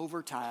and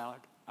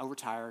overtired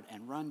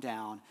and run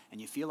down,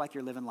 and you feel like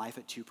you're living life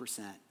at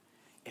 2%,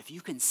 if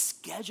you can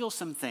schedule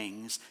some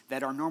things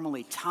that are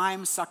normally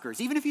time suckers,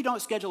 even if you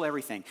don't schedule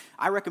everything,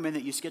 I recommend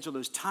that you schedule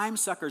those time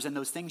suckers and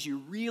those things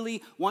you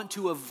really want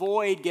to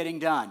avoid getting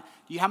done.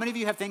 How many of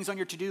you have things on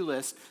your to-do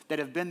list that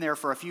have been there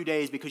for a few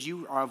days because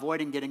you are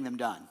avoiding getting them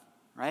done,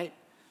 right?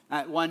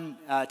 One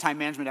time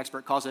management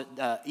expert calls it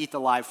eat the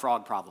live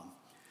frog problem.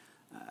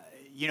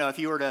 If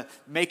you were to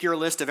make your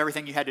list of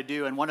everything you had to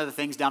do, and one of the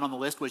things down on the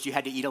list was you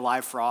had to eat a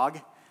live frog,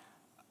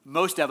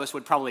 most of us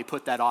would probably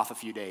put that off a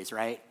few days,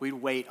 right? We'd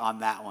wait on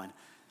that one.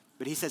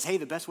 But he says, hey,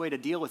 the best way to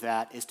deal with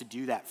that is to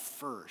do that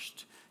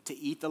first, to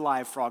eat the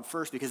live frog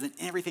first, because then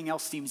everything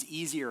else seems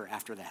easier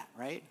after that,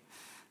 right?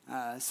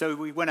 So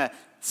we want to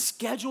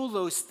schedule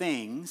those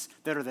things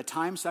that are the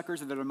time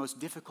suckers and that are the most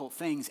difficult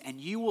things, and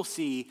you will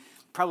see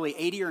probably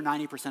 80 or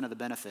 90% of the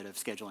benefit of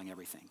scheduling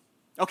everything.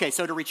 Okay,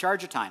 so to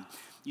recharge your time,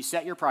 you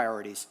set your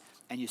priorities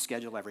and you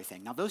schedule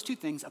everything. Now, those two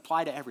things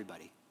apply to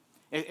everybody.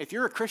 If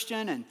you're a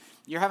Christian and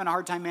you're having a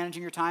hard time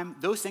managing your time,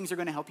 those things are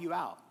going to help you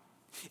out.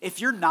 If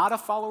you're not a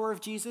follower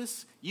of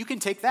Jesus, you can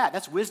take that.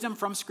 That's wisdom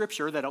from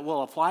Scripture that it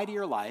will apply to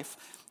your life,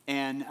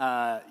 and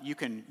you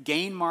can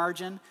gain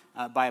margin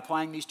by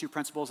applying these two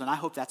principles, and I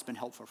hope that's been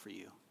helpful for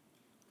you.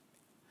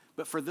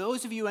 But for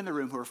those of you in the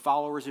room who are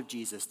followers of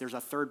Jesus, there's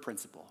a third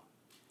principle.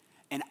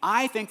 And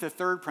I think the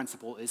third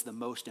principle is the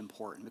most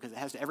important because it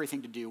has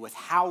everything to do with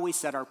how we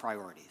set our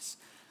priorities.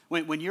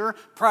 When you're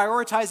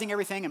prioritizing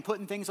everything and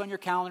putting things on your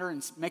calendar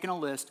and making a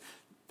list,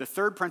 the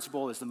third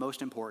principle is the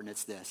most important.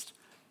 It's this: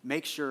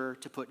 make sure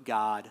to put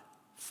God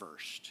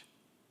first.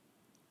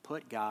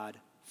 Put God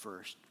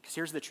first. Because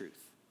here's the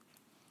truth.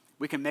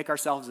 We can make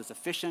ourselves as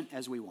efficient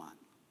as we want.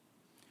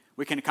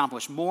 We can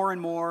accomplish more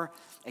and more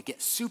and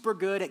get super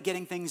good at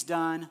getting things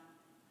done.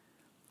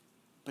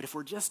 But if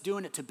we're just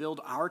doing it to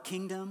build our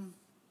kingdom,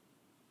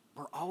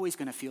 we're always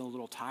going to feel a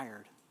little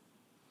tired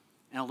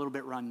and a little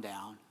bit run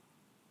down,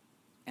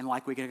 and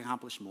like we can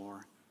accomplish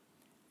more,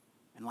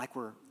 and like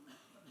we're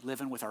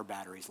living with our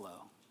batteries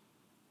low.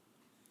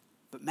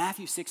 But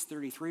Matthew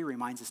 6:33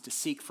 reminds us to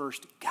seek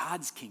first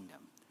God's kingdom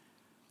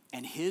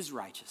and his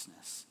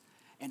righteousness,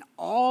 and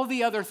all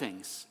the other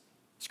things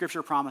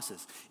Scripture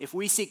promises. If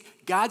we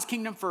seek God's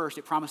kingdom first,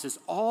 it promises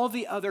all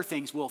the other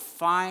things will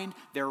find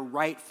their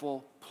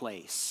rightful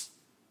place.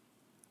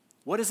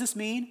 What does this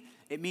mean?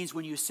 It means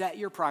when you set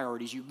your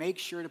priorities, you make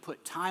sure to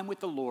put time with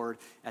the Lord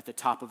at the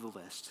top of the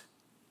list.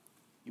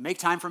 You make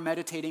time for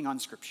meditating on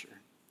Scripture.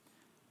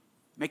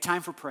 Make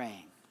time for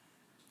praying.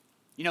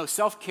 You know,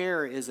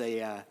 self-care is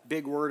a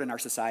big word in our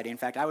society. In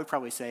fact, I would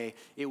probably say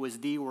it was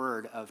the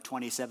word of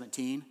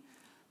 2017.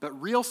 But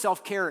real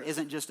self-care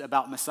isn't just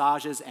about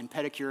massages and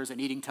pedicures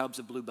and eating tubs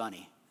of Blue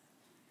Bunny.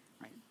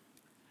 Right?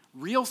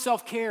 Real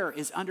self-care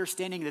is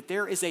understanding that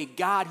there is a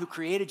God who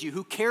created you,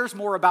 who cares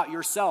more about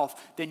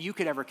yourself than you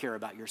could ever care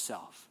about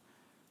yourself.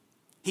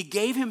 He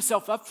gave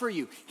himself up for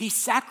you. He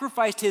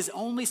sacrificed his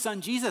only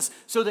son, Jesus,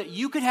 so that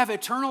you could have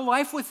eternal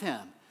life with him.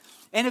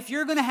 And if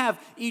you're going to have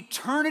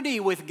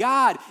eternity with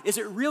God, is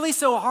it really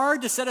so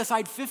hard to set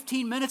aside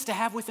 15 minutes to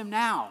have with him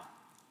now?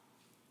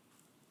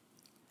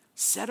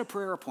 Set a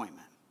prayer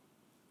appointment.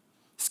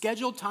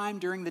 Schedule time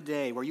during the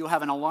day where you'll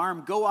have an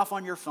alarm go off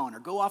on your phone or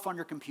go off on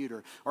your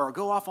computer or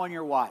go off on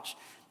your watch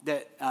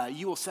that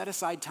you will set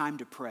aside time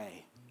to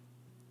pray.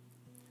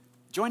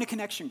 Join a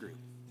connection group.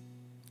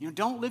 You know,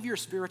 don't live your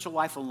spiritual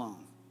life alone.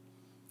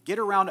 Get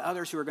around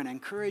others who are going to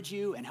encourage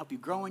you and help you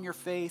grow in your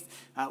faith.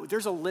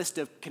 There's a list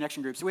of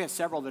connection groups. We have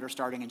several that are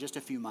starting in just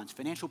a few months.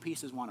 Financial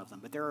Peace is one of them,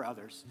 but there are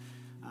others.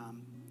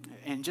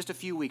 In just a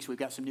few weeks, we've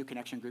got some new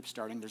connection groups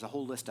starting. There's a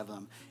whole list of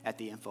them at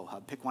the Info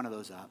Hub. Pick one of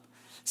those up.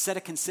 Set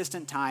a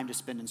consistent time to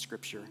spend in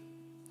Scripture.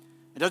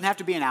 It doesn't have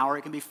to be an hour.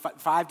 It can be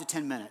 5 to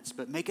 10 minutes,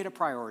 but make it a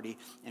priority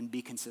and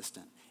be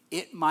consistent.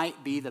 It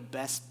might be the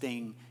best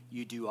thing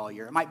you do all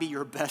year. It might be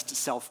your best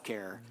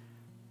self-care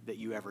that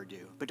you ever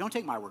do. But don't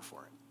take my word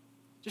for it.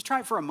 Just try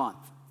it for a month.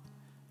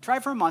 Try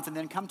it for a month and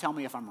then come tell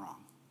me if I'm wrong.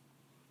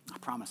 I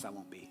promise I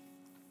won't be.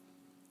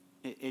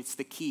 It's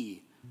the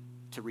key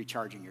to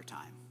recharging your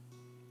time.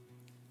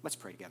 Let's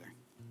pray together.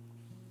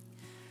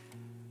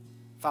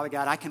 Father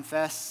God, I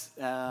confess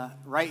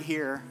right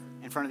here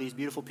in front of these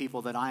beautiful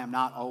people that I am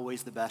not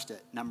always the best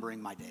at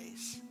numbering my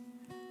days.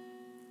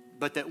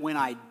 But that when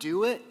I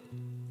do it,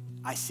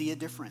 I see a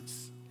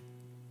difference.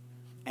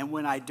 And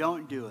when I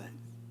don't do it,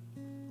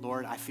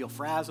 Lord, I feel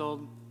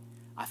frazzled.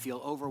 I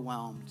feel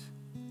overwhelmed.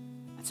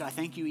 And so I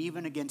thank you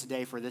even again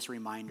today for this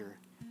reminder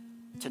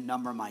to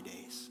number my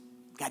days.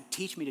 God,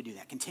 teach me to do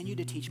that. Continue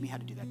to teach me how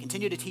to do that.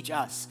 Continue to teach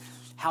us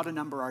how to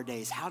number our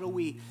days. How do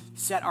we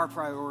set our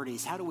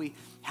priorities? How do we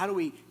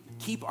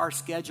keep our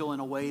schedule in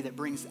a way that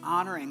brings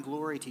honor and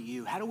glory to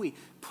you? How do we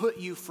put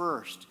you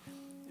first?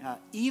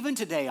 Even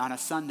today on a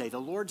Sunday, the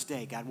Lord's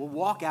Day, God, we'll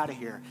walk out of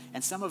here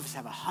and some of us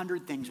have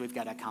 100 things we've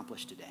got to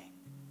accomplish today.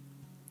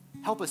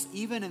 Help us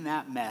even in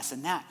that mess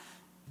and that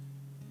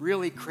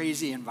really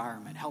crazy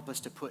environment. Help us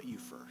to put you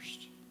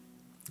first.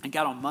 And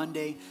God, on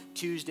Monday,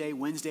 Tuesday,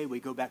 Wednesday, we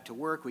go back to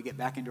work, we go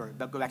back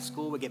to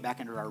school, we get back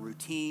into our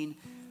routine.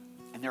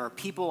 And there are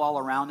people all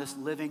around us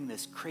living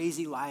this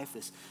crazy life,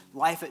 this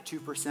life at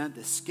 2%,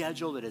 this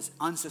schedule that is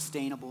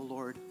unsustainable,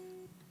 Lord.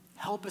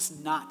 Help us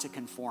not to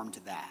conform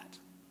to that,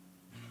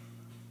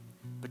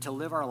 but to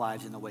live our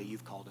lives in the way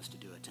you've called us to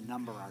do it, to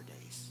number our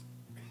days.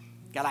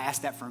 God, I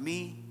ask that for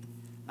me,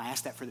 and I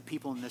ask that for the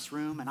people in this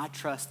room, and I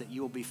trust that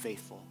you will be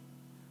faithful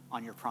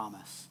on your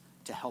promise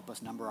to help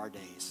us number our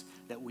days,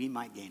 that we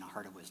might gain a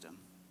heart of wisdom.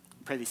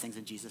 I pray these things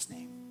in Jesus'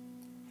 name.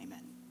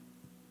 Amen.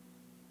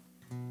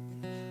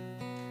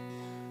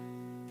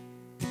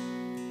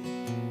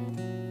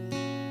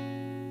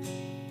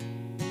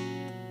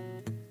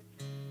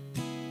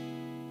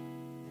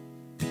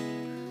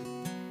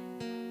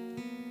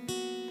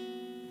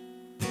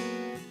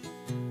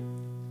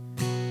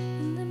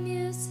 When the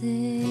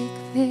music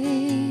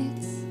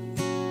fades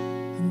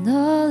and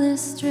all is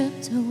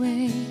stripped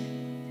away,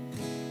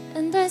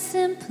 and I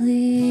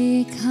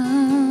simply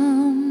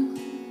come,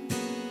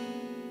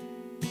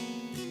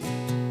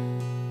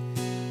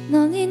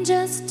 longing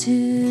just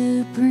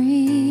to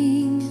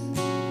bring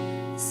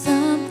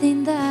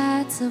something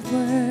that's of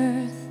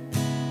worth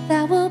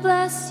that will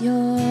bless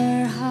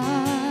your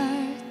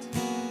heart.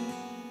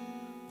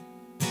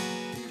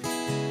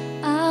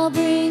 I'll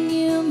bring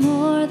you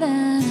more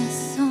than a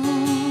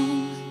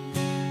song,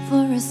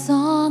 for a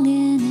song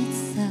in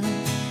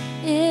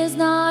itself is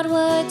not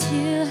what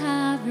you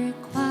have required.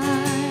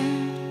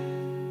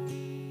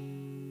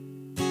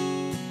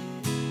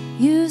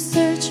 You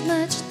search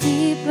much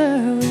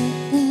deeper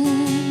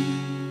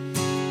within,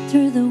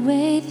 through the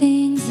way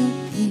things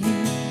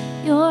appear.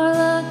 You're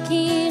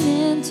looking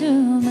into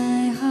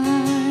my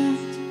heart.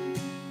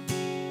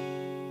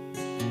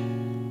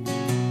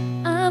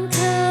 I'm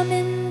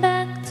coming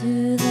back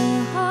to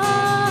the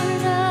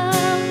heart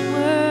of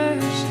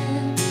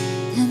worship,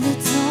 and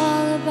it's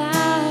all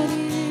about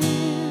you.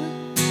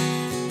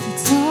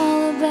 It's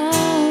all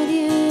about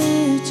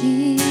you,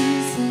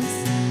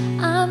 Jesus.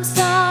 I'm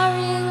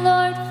sorry,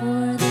 Lord,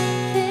 for the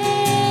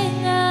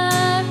thing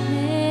I've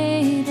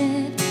made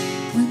it,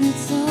 when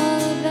it's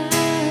all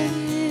about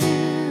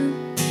you.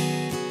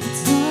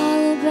 It's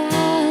all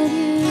about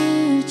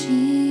you,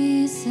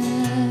 Jesus.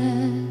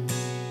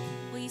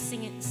 Will you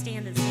sing it?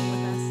 Stand and sing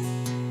with us.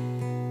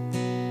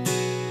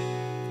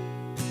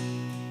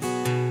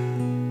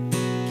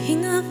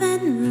 King of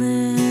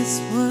endless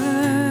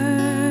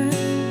worth,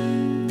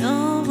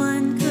 no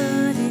one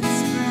could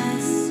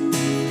express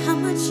how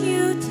much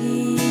you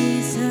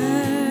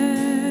deserve.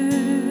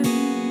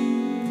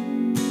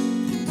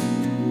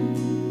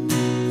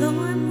 Though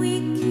I'm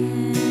weak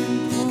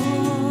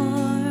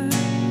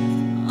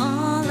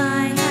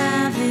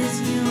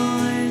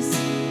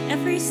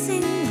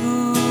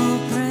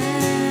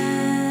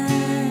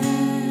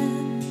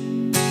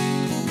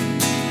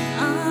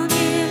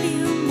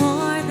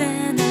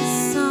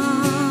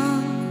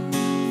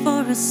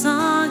a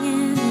song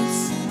in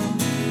itself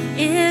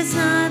is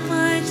not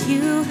what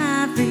you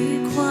have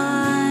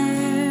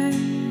required.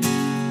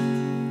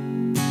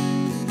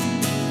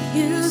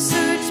 You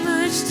search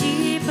much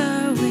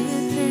deeper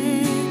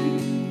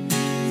within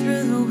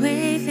through the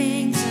way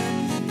things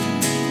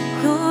appear.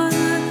 You're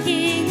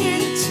looking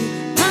into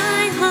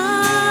my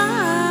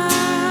heart.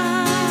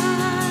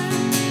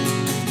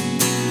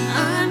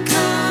 I'm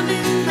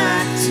coming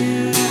back to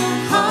the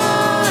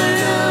heart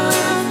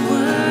of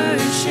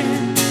worship,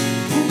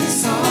 and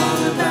it's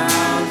all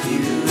about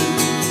you.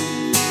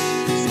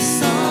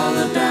 It's all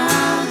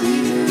about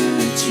you,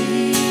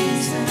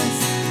 Jesus.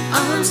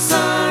 I'm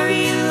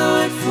sorry,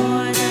 Lord,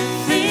 for the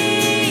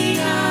thing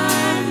I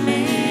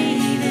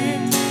made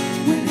it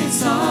when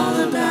it's all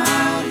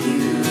about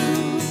you.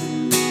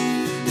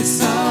 It's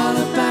all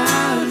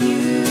about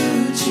you,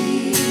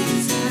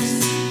 Jesus.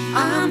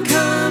 I'm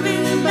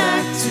coming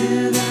back to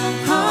the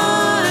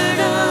heart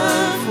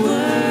of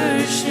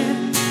worship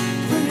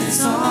when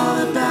it's all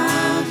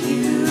about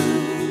you.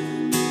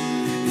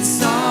 It's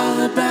all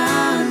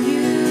about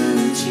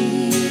you,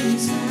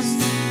 Jesus.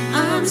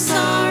 I'm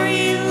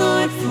sorry,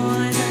 Lord, for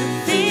the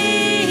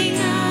thing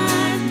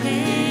I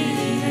made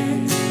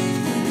it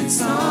when it's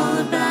all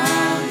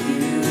about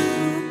you.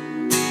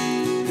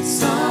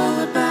 It's all